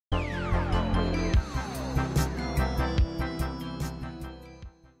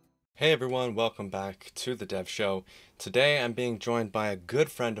Hey everyone, welcome back to The Dev Show. Today I'm being joined by a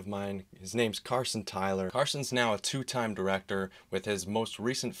good friend of mine. His name's Carson Tyler. Carson's now a two-time director, with his most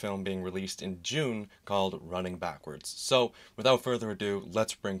recent film being released in June called Running Backwards. So, without further ado,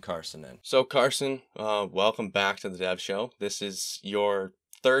 let's bring Carson in. So Carson, welcome back to The Dev Show. This is your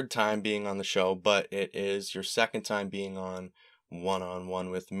third time being on the show, but it is your second time being on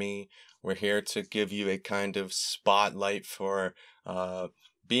one-on-one with me. We're here to give you a kind of spotlight for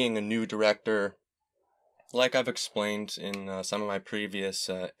being a new director. Like I've explained in some of my previous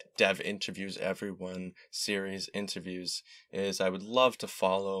dev interviews, everyone series interviews, is I would love to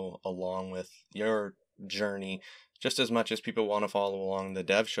follow along with your journey just as much as people want to follow along the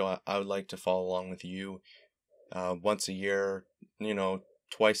dev show. I would like to follow along with you once a year,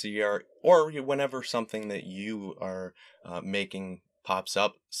 twice a year, or whenever something that you are making pops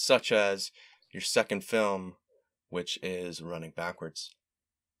up, such as your second film, which is Running Backwards.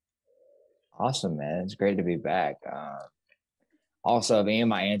 Awesome, man. It's great to be back. Also, me and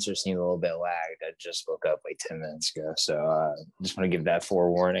my answers seem a little bit lagged. I just woke up like 10 minutes ago. So just want to give that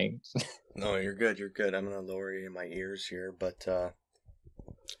forewarning. No, you're good. You're good. I'm gonna lower you in my ears here, but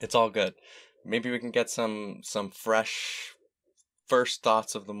it's all good. Maybe we can get some fresh first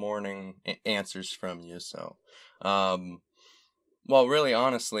thoughts of the morning answers from you. So, well, really,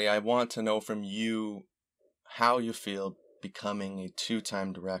 honestly, I want to know from you how you feel becoming a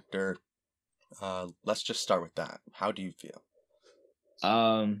two-time director. Let's just start with that. How do you feel?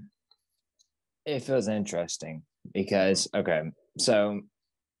 Um, it feels interesting because so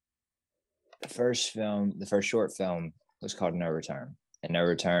the first short film was called No Return, and No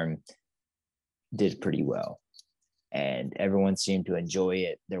Return did pretty well, and everyone seemed to enjoy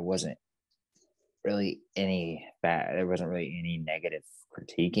it. There wasn't really any negative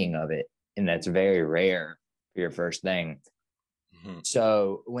critiquing of it, and that's very rare for your first thing. Mm-hmm.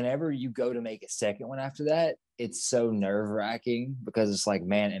 So whenever you go to make a second one after that, it's so nerve wracking because it's like,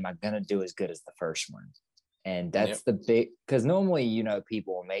 man, am I going to do as good as the first one? And that's the big, because normally,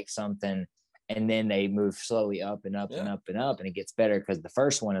 people will make something and then they move slowly up and up and up and up, and it gets better because the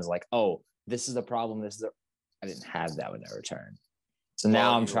first one is like, oh, this is the problem. I didn't have that with No Return. So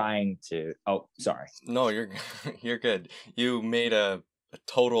now I'm trying to, oh, sorry. No, you're good. You made a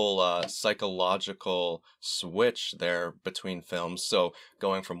total psychological switch there between films. So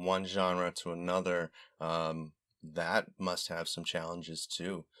going from one genre to another, that must have some challenges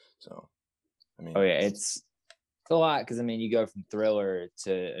too. So, I mean, oh yeah, it's a lot because you go from thriller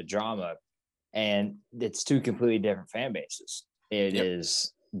to a drama, and it's two completely different fan bases. It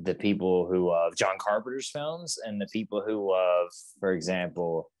is the people who love John Carpenter's films and the people who love, for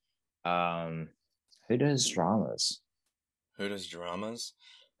example, who does dramas? Who does dramas?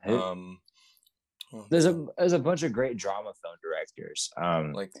 Who, there's a bunch of great drama film directors.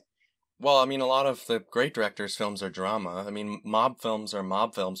 Well, I mean, a lot of the great directors' films are drama. I mean, mob films are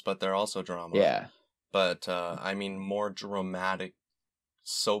mob films, but they're also drama. Yeah. But I mean, more dramatic,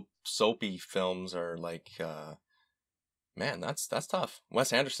 soapy films are like, man, that's tough.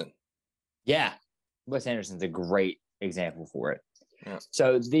 Wes Anderson. Yeah, Wes Anderson's a great example for it. Yeah.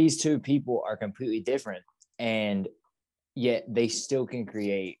 So these two people are completely different, and yet they still can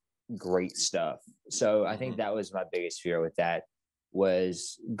create great stuff. So I think that was my biggest fear with that,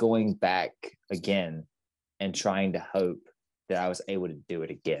 was going back again and trying to hope that I was able to do it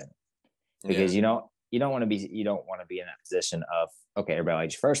again. Because you don't want to be in that position of, okay, everybody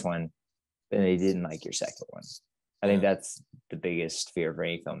likes your first one, but they didn't like your second one. I think that's the biggest fear for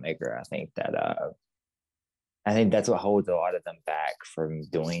any filmmaker. I think that's what holds a lot of them back from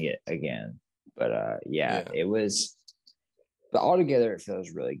doing it again. But it was, but altogether it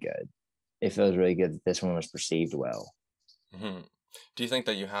feels really good. It feels really good that this one was perceived well. Mm-hmm. Do you think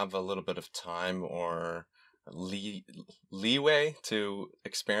that you have a little bit of time or leeway to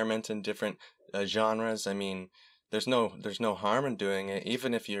experiment in different genres? I mean, there's no harm in doing it,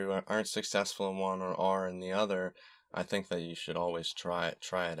 even if you aren't successful in one or are in the other. I think that you should always try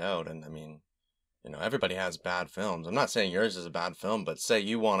it out. And I mean, everybody has bad films. I'm not saying yours is a bad film, but say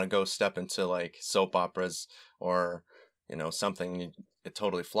you want to go step into like soap operas or something, it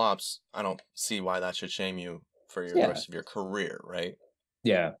totally flops. I don't see why that should shame you for the rest of your career, right?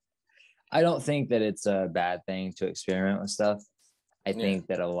 Yeah. I don't think that it's a bad thing to experiment with stuff. I think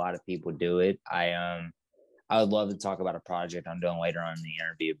that a lot of people do it. I would love to talk about a project I'm doing later on in the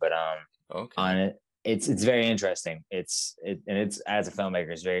interview, but on it, it's very interesting. It's as a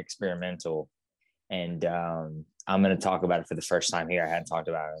filmmaker, it's very experimental, and I'm going to talk about it for the first time here. I hadn't talked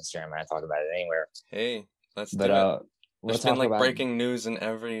about it on Instagram. I hadn't talked about it anywhere. Hey, let's do it. There's been like breaking news in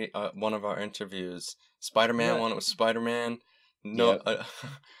every one of our interviews. Spider-Man, one it was Spider-Man. No,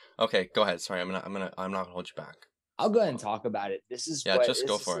 Okay, go ahead. Sorry, I'm not gonna hold you back. I'll go ahead and talk about it. Yeah, just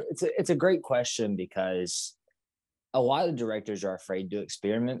go for it. It's a great question because a lot of directors are afraid to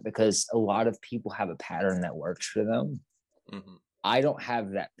experiment because a lot of people have a pattern that works for them. Hmm. I don't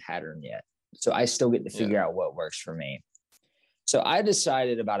have that pattern yet. So I still get to Yeah. figure out what works for me. So I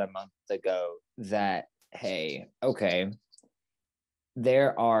decided about a month ago that, hey, okay,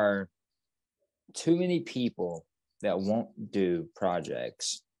 there are too many people that won't do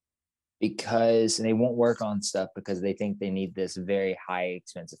projects because and they won't work on stuff because they think they need this very high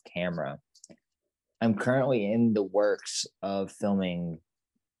expensive camera. I'm currently in the works of filming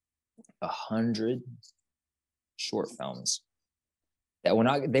 100 short films that will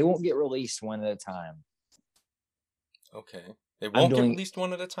not they won't get released one at a time. Okay. They I'm won't get doing released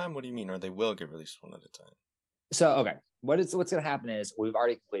one at a time? What do you mean? Or they will get released one at a time? so okay. What's gonna happen is we've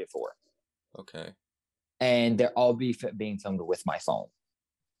already completed 4, Okay. and they're all being filmed with my phone.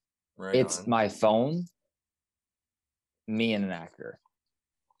 Right It's on. my phone, me and an actor.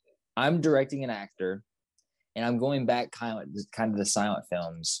 I'm directing an actor, and I'm going back kind of the silent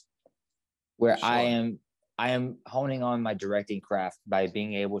films where Sure. I am honing on my directing craft by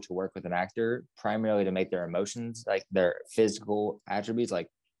being able to work with an actor primarily to make their emotions, like their physical attributes, like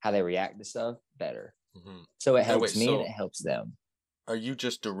how they react to stuff, better. Hmm. So it Now wait, helps me and it so helps them. are you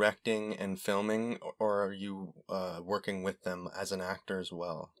just directing and filming, or are you working with them as an actor as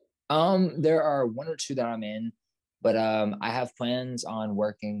well? There are 1 or 2 that I'm in, but I have plans on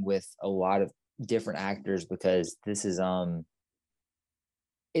working with a lot of different actors because this is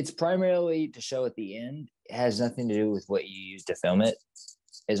it's primarily to show at the end. It has nothing to do with what you use to film it.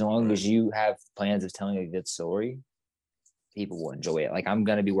 As long Right. as you have plans of telling a good story, people will enjoy it. Like I'm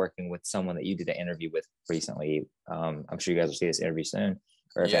going to be working with someone that you did an interview with recently. I'm sure you guys will see this interview soon,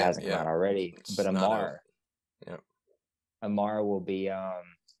 or if it Yeah, hasn't come yeah. out already. But It's not out. Yeah. Amar will be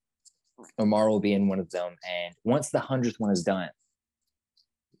Amar will be in one of them. And once the 100th one is done,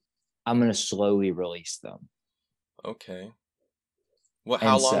 I'm going to slowly release them. Okay. Well,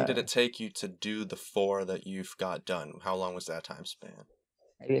 how And long did so it take you to do the 4 that you've got done? How long was that time span?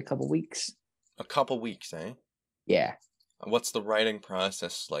 maybe a couple weeks. A couple weeks, eh? Yeah. What's the writing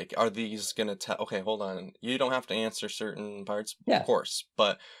process like? Are these gonna tell? Okay, hold on. You don't have to answer certain parts, of Yeah. course,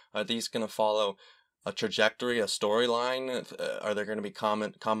 but are these gonna follow a trajectory, a storyline? Are there gonna be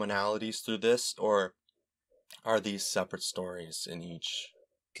commonalities through this, or are these separate stories in each?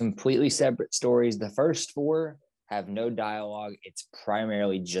 Completely separate stories. The first 4 have no dialogue. It's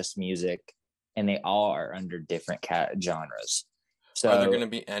primarily just music, and they all are under different genres. Are there So gonna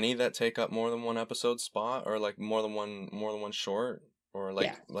be any that take up more than one episode spot, or like more than one short, or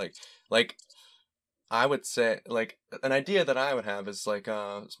yeah, like I would say like an idea that I would have is like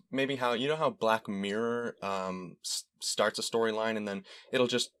maybe how you know how Black Mirror starts a storyline and then it'll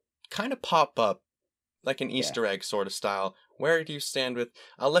just kind of pop up like an yeah. Easter egg sort of style. Where do you stand with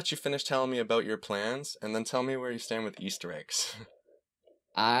I'll let you finish telling me about your plans and then tell me where you stand with Easter eggs.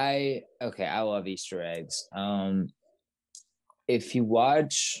 I love Easter eggs. If you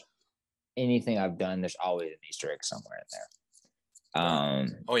watch anything I've done, there's always an Easter egg somewhere in there. Right.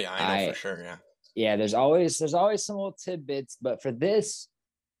 Oh yeah, I know for I sure, yeah. Yeah, there's always some little tidbits, but for this,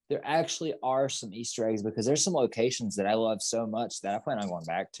 there actually are some Easter eggs because there's some locations that I love so much that I plan on going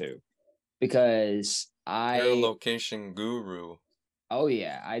back to because You're a location guru. oh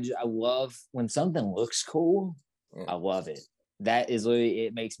yeah, I love when something looks cool. Yeah. I love it. That is literally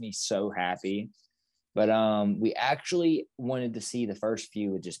it makes me so happy. But we actually wanted to see the first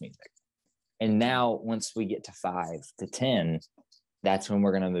few with just music. And Mm. now once we get to 5 to 10, that's when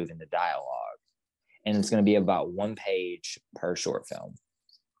we're going to move into dialogue. And it's going to be about 1 page per short film.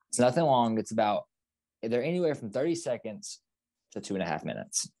 It's nothing long. They're anywhere from 30 seconds to 2.5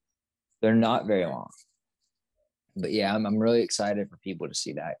 minutes. They're not very Right. long. But yeah, I'm really excited for people to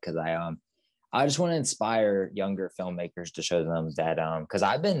see that because I just want to inspire younger filmmakers to show them that because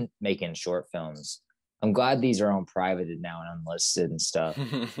I've been making short films. I'm glad these are on privated now and unlisted and stuff.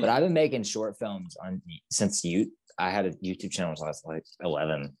 But I've been making short films on since I had a YouTube channel since I was like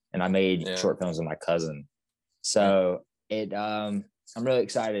 11, and I made Yeah. short films with my cousin. Yeah. So I'm really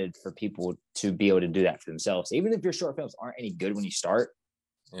excited for people to be able to do that for themselves. Even if your short films aren't any good when you start,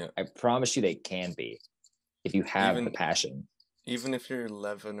 Yeah. I promise you they can be if you have the Even passion. even if you're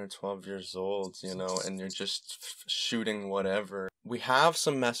 11 or 12 years old, you know, and you're just shooting whatever. We have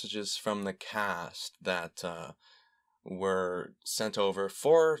some messages from the cast that were sent over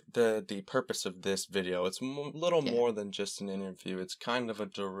for the purpose of this video. It's a little Yeah. more than just an interview. It's kind of a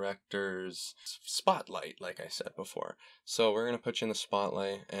director's spotlight, like I said before. So we're going to put you in the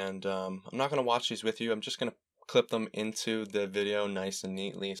spotlight, and I'm not going to watch these with you. I'm just going to clip them into the video nice and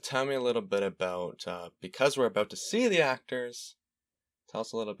neatly. Tell me a little bit about, because we're about to see the actors, tell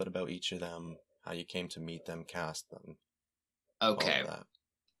us a little bit about each of them, how you came to meet them, cast them, Okay. all of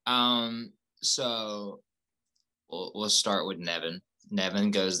that. So we'll start with Nevin.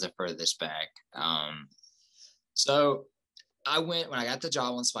 Nevin goes the furthest back. So when I got the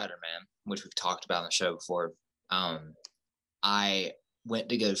job on Spider-Man, which we've talked about on the show before, I went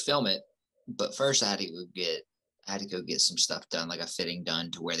to go film it, but first I had to go get some stuff done, like a fitting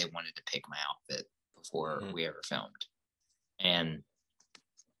done to where they wanted to pick my outfit before we ever filmed. And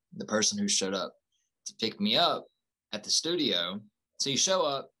the person who showed up to pick me up at the studio, so you show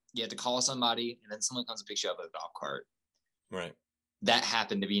up, you have to call somebody, and then someone comes and picks you up with a golf cart. Right. That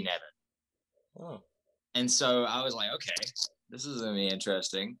happened to be Nevin. Oh. And so I was like, okay, this is going to be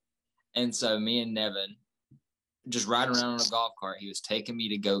interesting. And so me and Nevin just riding around on a golf cart. He was taking me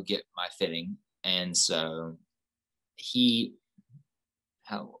to go get my fitting. And so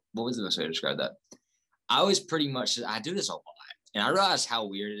what was the best way to describe that? I was pretty much, I do this a lot. And I realize how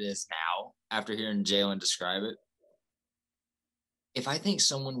weird it is now after hearing Jalen describe it. If I think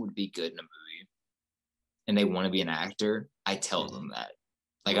someone would be good in a movie and they want to be an actor, I tell them that.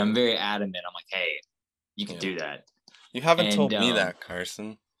 Like, I'm very adamant. I'm like, hey, you can do that. You haven't told me that,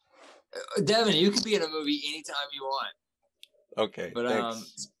 Carson. Devin, you can be in a movie anytime you want. Okay, but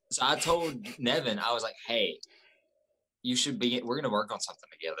thanks. So I told Nevin, I was like, hey, we're going to work on something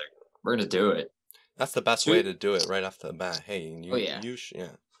together. We're going to do it. That's the best way to do it right off the bat. Hey, yeah.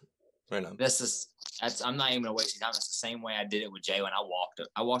 Right on. I'm not even going to waste your time. It's the same way I did it with Jalen. I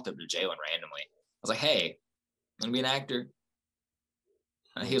walked up to Jalen randomly. I was like, hey, I'm going to be an actor.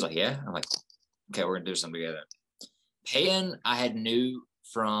 And he was like, yeah. I'm like, okay, we're going to do something together. Peyton, I had knew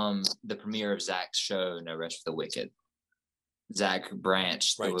from the premiere of Zach's show, No Rest for the Wicked. Zach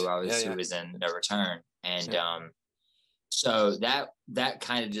Branch, who was in No Return. And so that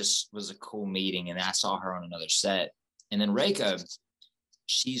kind of just was a cool meeting. And I saw her on another set. And then Reika,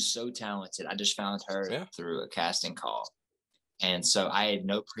 she's so talented. I just found her through a casting call. And so I had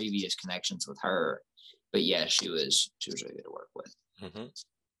no previous connections with her. But yeah, she was really good to work with. Mm-hmm.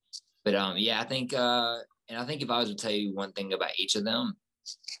 But I think if I was to tell you one thing about each of them,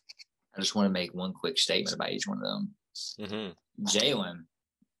 I just want to make one quick statement about each one of them. Mm-hmm. Jalen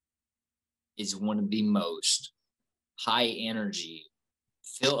is one of the most high energy,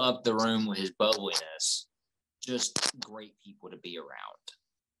 fill up the room with his bubbliness, just great people to be around.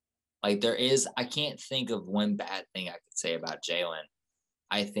 Like I can't think of one bad thing I could say about Jalen.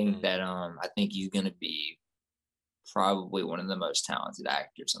 I think that I think he's going to be probably one of the most talented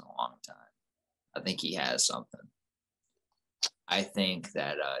actors in a long time. I think he has something. I think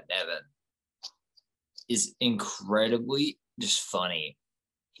that Nevin is incredibly just funny.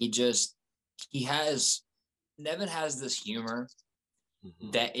 Nevin has this humor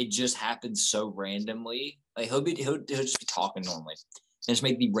that it just happens so randomly. Like he'll just be talking normally and just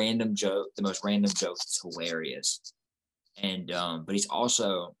make the most random jokes. It's hilarious. And but he's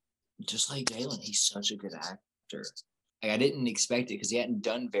also just like Jalen. He's such a good actor. Like I didn't expect it because he hadn't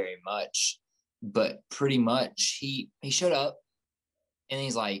done very much, but pretty much he showed up and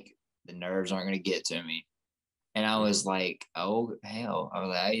he's like, the nerves aren't going to get to me. And I was like, oh, hell. I was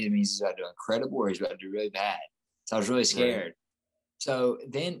like, it means he's about to do incredible or he's about to do really bad. So I was really scared. Right. So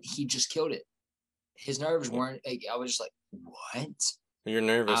then he just killed it. His nerves weren't, like, I was just like, what? You're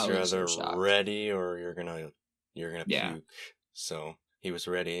nervous. You're either ready or you're gonna puke. So he was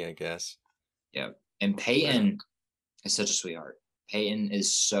ready, I guess. Yeah. And Peyton is such a sweetheart. Peyton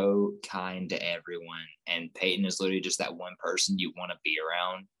is so kind to everyone. And Peyton is literally just that one person you want to be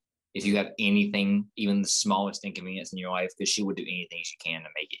around. If you have anything, even the smallest inconvenience in your life, because she would do anything she can to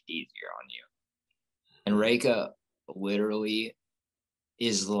make it easier on you. And Reika literally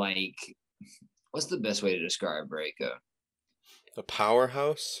is like, what's the best way to describe Reika? A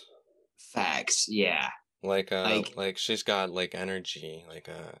powerhouse? Facts, yeah. Like she's got like energy, like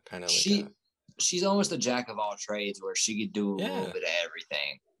a kind of like she's almost a jack of all trades where she could do a little bit of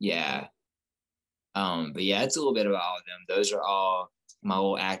everything. Yeah. But yeah, it's a little bit about all of them. Those are all my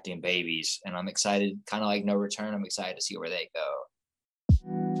little acting babies, and I'm excited, kind of like No Return. I'm excited to see where they go.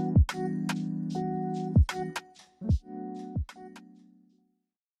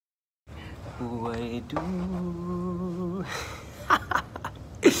 What it do?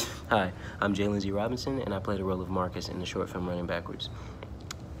 Hi, I'm Jalen Z. Robinson, and I play the role of Marcus in the short film Running Backwards.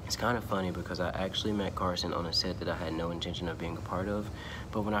 It's kind of funny because I actually met Carson on a set that I had no intention of being a part of,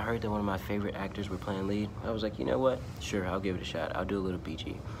 but when I heard that one of my favorite actors were playing lead, I was like, you know what? Sure, I'll give it a shot. I'll do a little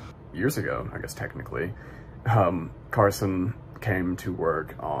BG. Years ago, I guess technically, Carson came to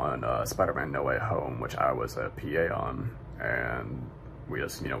work on Spider-Man No Way Home, which I was a PA on, and we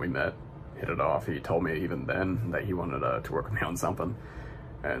just, we met, hit it off. He told me even then that he wanted to work with me on something,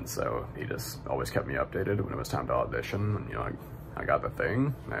 and so he just always kept me updated when it was time to audition. And, I got the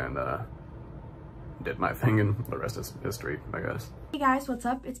thing and did my thing, and the rest is history, I guess. Hey guys, what's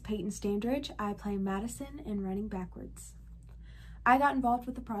up? It's Peyton Standridge. I play Madison in Running Backwards. I got involved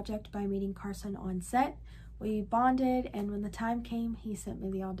with the project by meeting Carson on set. We bonded, and when the time came, he sent me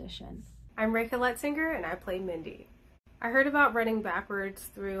the audition. I'm Rachel Letzinger, and I play Mindy. I heard about Running Backwards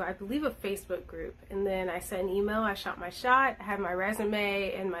through, I believe, a Facebook group, and then I sent an email. I shot my shot, I had my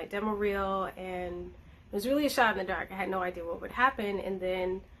resume and my demo reel, and it was really a shot in the dark. I had no idea what would happen, and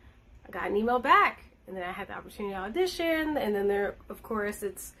then I got an email back, and then I had the opportunity to audition, and then there, of course,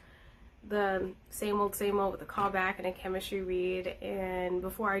 it's the same old with a callback and a chemistry read, and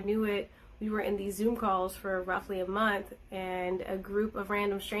before I knew it, we were in these Zoom calls for roughly a month, and a group of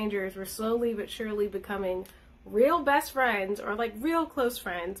random strangers were slowly but surely becoming real best friends, or like real close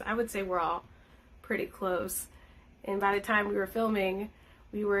friends. I would say we're all pretty close, and by the time we were filming,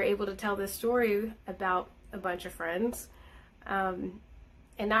 we were able to tell this story about a bunch of friends and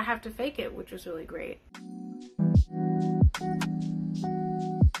not have to fake it, which was really great.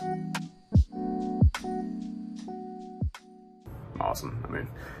 Awesome. I mean,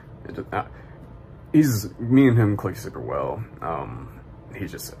 me and him click super well.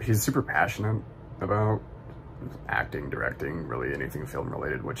 He's super passionate about acting, directing, really anything film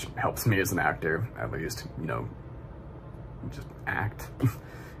related, which helps me as an actor, at least, just act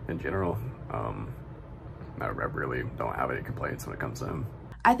in general. I really don't have any complaints when it comes to him.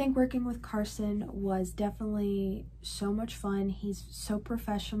 I think working with Carson was definitely so much fun. He's so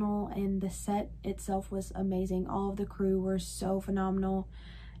professional, and the set itself was amazing. All of the crew were so phenomenal,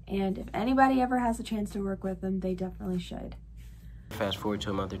 and if anybody ever has a chance to work with him, they definitely should. Fast forward to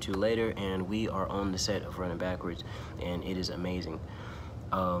a month or two later, and we are on the set of Running Backwards, and it is amazing.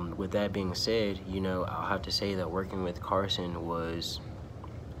 With that being said, I'll have to say that working with Carson was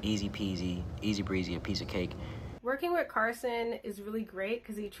easy peasy, easy breezy, a piece of cake. Working with Carson is really great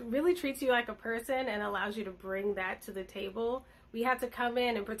because he really treats you like a person and allows you to bring that to the table. We had to come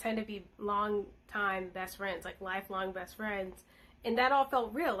in and pretend to be long-time best friends, like lifelong best friends, and that all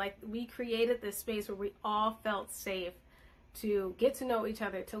felt real. Like, we created this space where we all felt safe to get to know each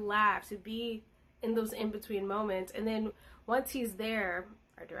other, to laugh, to be in those in-between moments. And then once he's there,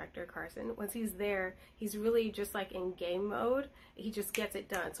 our director Carson, once he's there, he's really just like in game mode. He just gets it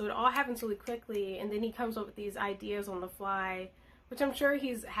done. So it all happens really quickly, and then he comes up with these ideas on the fly, which I'm sure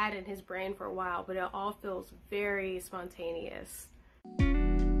he's had in his brain for a while, but it all feels very spontaneous.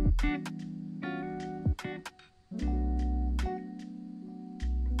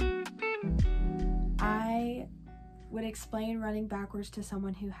 I would explain Running Backwards to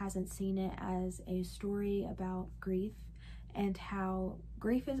someone who hasn't seen it as a story about grief, and how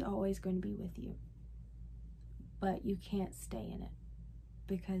grief is always going to be with you, but you can't stay in it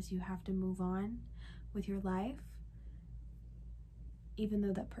because you have to move on with your life, even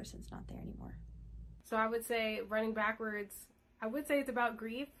though that person's not there anymore. So I would say Running Backwards, I would say it's about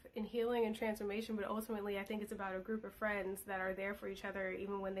grief and healing and transformation, but ultimately I think it's about a group of friends that are there for each other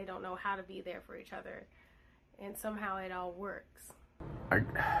even when they don't know how to be there for each other, and somehow it all works.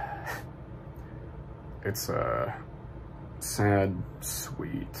 It's a sad,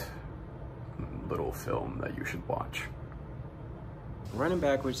 sweet little film that you should watch. Running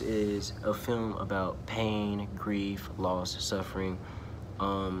Backwards is a film about pain, grief, loss, suffering,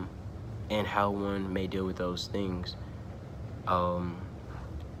 and how one may deal with those things.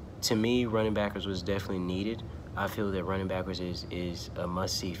 To me, Running Backwards was definitely needed. I feel that Running Backwards is a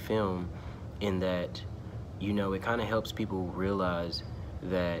must-see film in that, it kind of helps people realize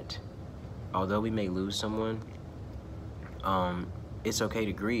that although we may lose someone, it's okay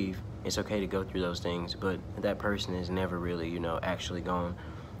to grieve, it's okay to go through those things, but that person is never really, actually gone.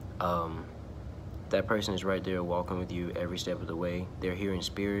 That person is right there walking with you every step of the way. They're here in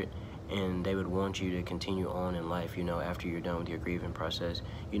spirit, and they would want you to continue on in life, after you're done with your grieving process.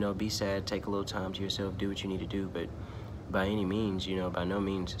 Be sad, take a little time to yourself, do what you need to do, but by any means, by no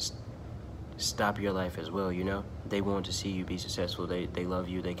means stop your life as well, They want to see you be successful, they love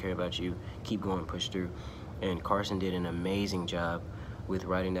you, they care about you, keep going, push through. And Carson did an amazing job with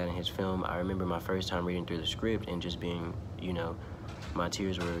writing that in his film. I remember my first time reading through the script and just being,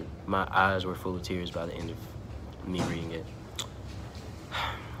 my eyes were full of tears by the end of me reading it.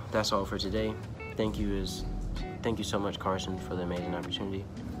 That's all for today. Thank you so much, Carson, for the amazing opportunity.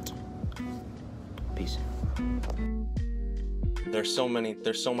 Peace. There's so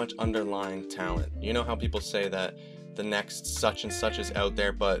much underlying talent. You know how people say that the next such and such is out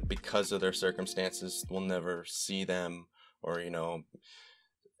there, but because of their circumstances, we'll never see them, or, you know,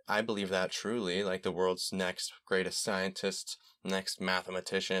 I believe that truly, like the world's next greatest scientist, next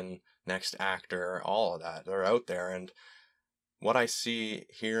mathematician, next actor, all of that, they're out there. And what I see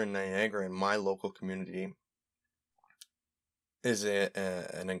here in Niagara, in my local community, is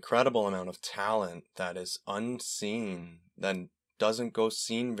an incredible amount of talent that is unseen, that doesn't go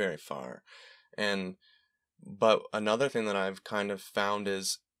seen very far. And but another thing that I've kind of found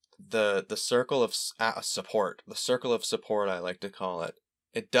is the circle of support. The circle of support, I like to call it.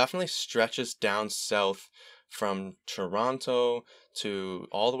 It definitely stretches down south from Toronto to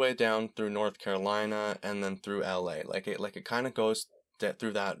all the way down through North Carolina and then through LA. Like it kind of goes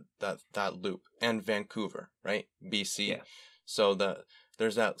through that loop, and Vancouver, right? BC. Yeah. So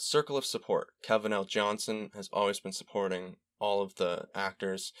there's that circle of support. Kevin L. Johnson has always been supporting all of the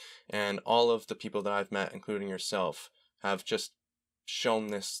actors, and all of the people that I've met, including yourself, have just shown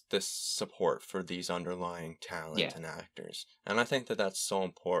this support for these underlying talent and actors. And I think that that's so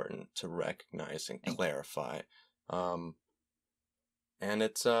important to recognize and clarify. And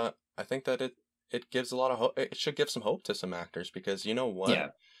it's I think that it gives a lot of hope. It should give some hope to some actors, because you know what? Yeah.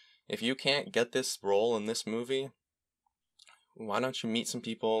 If you can't get this role in this movie, why don't you meet some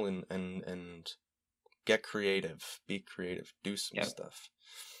people and get creative, be creative, do some stuff.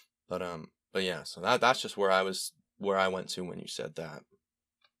 But yeah, so that's just where I went to when you said that.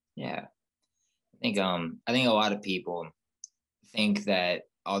 Yeah. I think a lot of people think that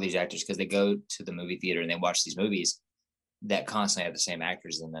all these actors, because they go to the movie theater and they watch these movies that constantly have the same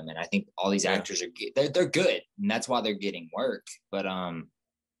actors in them, and I think all these actors are they're good, and that's why they're getting work. But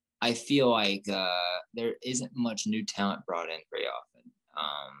I feel like there isn't much new talent brought in very often.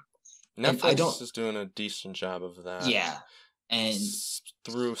 Netflix is doing a decent job of that. Yeah. And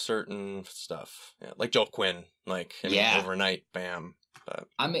through certain stuff. Yeah. Like Joe Quinn. Like, I mean, overnight, bam. But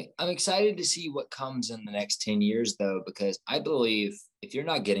I'm excited to see what comes in the next 10 years, though, because I believe if you're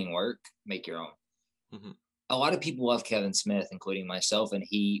not getting work, make your own. Mm-hmm. A lot of people love Kevin Smith, including myself, and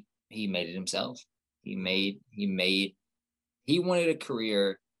he made it himself. He wanted a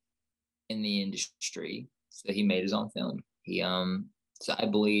career in the industry, so he made his own film. So I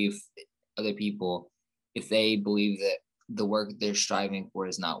believe other people, if they believe that the work they're striving for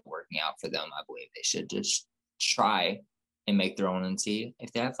is not working out for them, I believe they should just try and make their own and see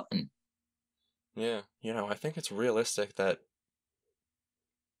if they have fun. Yeah, you know, I think it's realistic that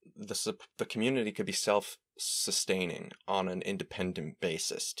the community could be self-sustaining on an independent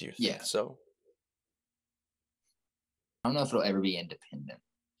basis. Do you think so? I don't know if it'll ever be independent,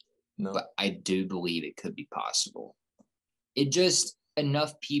 no, but I do believe it could be possible. It just,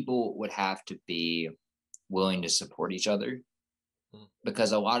 enough people would have to be willing to support each other,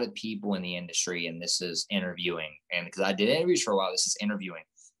 because a lot of people in the industry, and this is interviewing, and because I did interviews for a while, this is interviewing,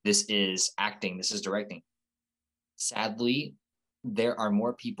 this is acting, this is directing. Sadly, there are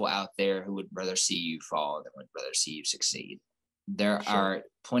more people out there who would rather see you fall than would rather see you succeed. There are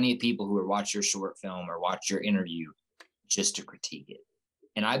plenty of people who would watch your short film or watch your interview just to critique it.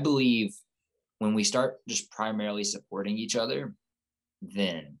 And I believe when we start just primarily supporting each other,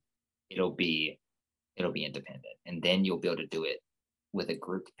 then it'll be independent. And then you'll be able to do it with a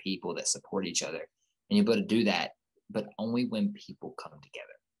group of people that support each other. And you'll be able to do that, but only when people come together.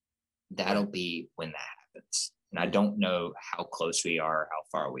 That'll be when that happens. And I don't know how close we are, how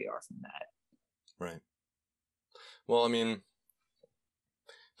far we are from that. Right. Well, I mean,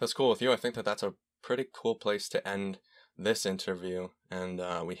 if that's cool with you, I think that that's a pretty cool place to end this interview. And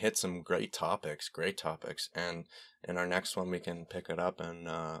we hit some great topics. And in our next one, we can pick it up and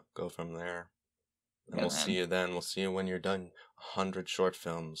go from there. And we'll see you then. We'll see you when you're done. 100 short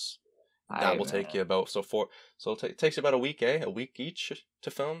films. That will take you about, so it takes you about a week, A week each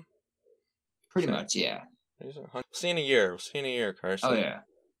to film? Pretty much, yeah. We'll see you in a year. We'll see you in a year, Carson. Oh, yeah.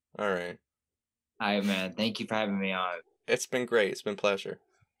 All right. All right, man. Thank you for having me on. It's been great. It's been a pleasure.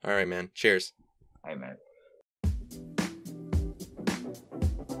 All right, man. Cheers. All right, man.